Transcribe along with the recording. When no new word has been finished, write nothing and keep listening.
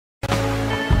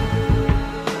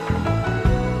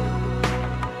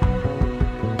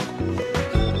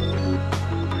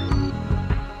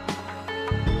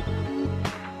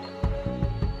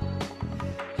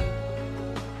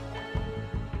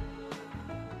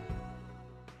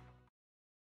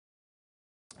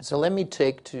So let me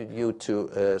take you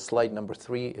to slide number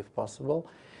 3, if possible.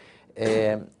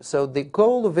 So the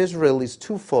goal of Israel is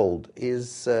twofold.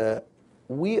 The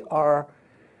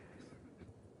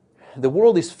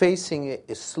world is facing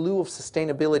a slew of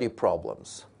sustainability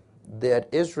problems that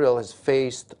Israel has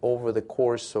faced over the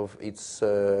course of its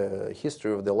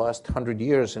history of the last 100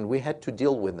 years, and we had to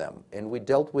deal with them. And we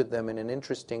dealt with them in an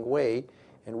interesting way,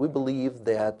 and we believe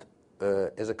that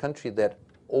as a country that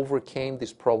overcame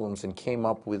these problems and came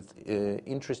up with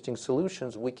interesting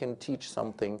solutions, we can teach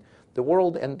something the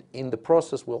world, and in the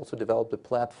process we also developed a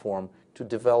platform to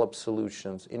develop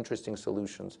solutions, interesting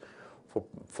solutions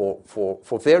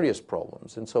for various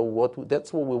problems. And so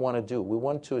that's what we want to do. We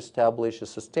want to establish a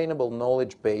sustainable,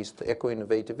 knowledge-based,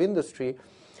 eco-innovative industry,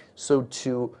 so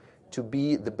to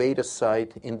be the beta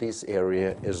site in this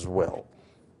area as well.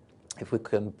 If we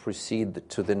can proceed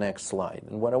to the next slide.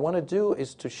 And what I want to do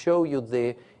is to show you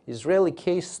the Israeli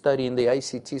case study in the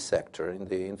ICT sector, in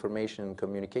the information and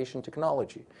communication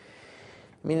technology.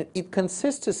 I mean, it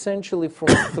consists essentially from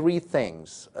three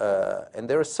things, and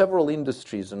there are several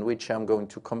industries in which I'm going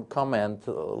to comment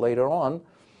later on,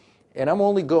 and I'm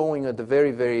only going at the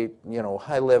very, very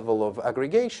high level of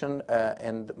aggregation,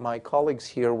 and my colleagues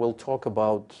here will talk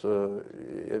about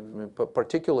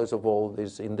particulars of all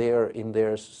this in their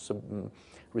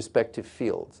respective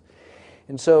fields.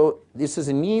 And so this is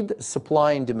a need,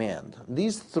 supply, and demand.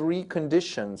 These three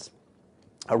conditions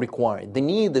are required. The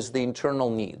need is the internal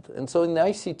need. And so in the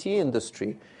ICT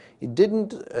industry, it didn't,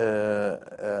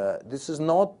 this is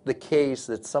not the case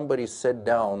that somebody sat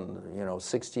down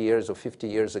 60 years or 50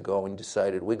 years ago and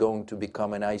decided we're going to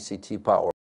become an ICT power.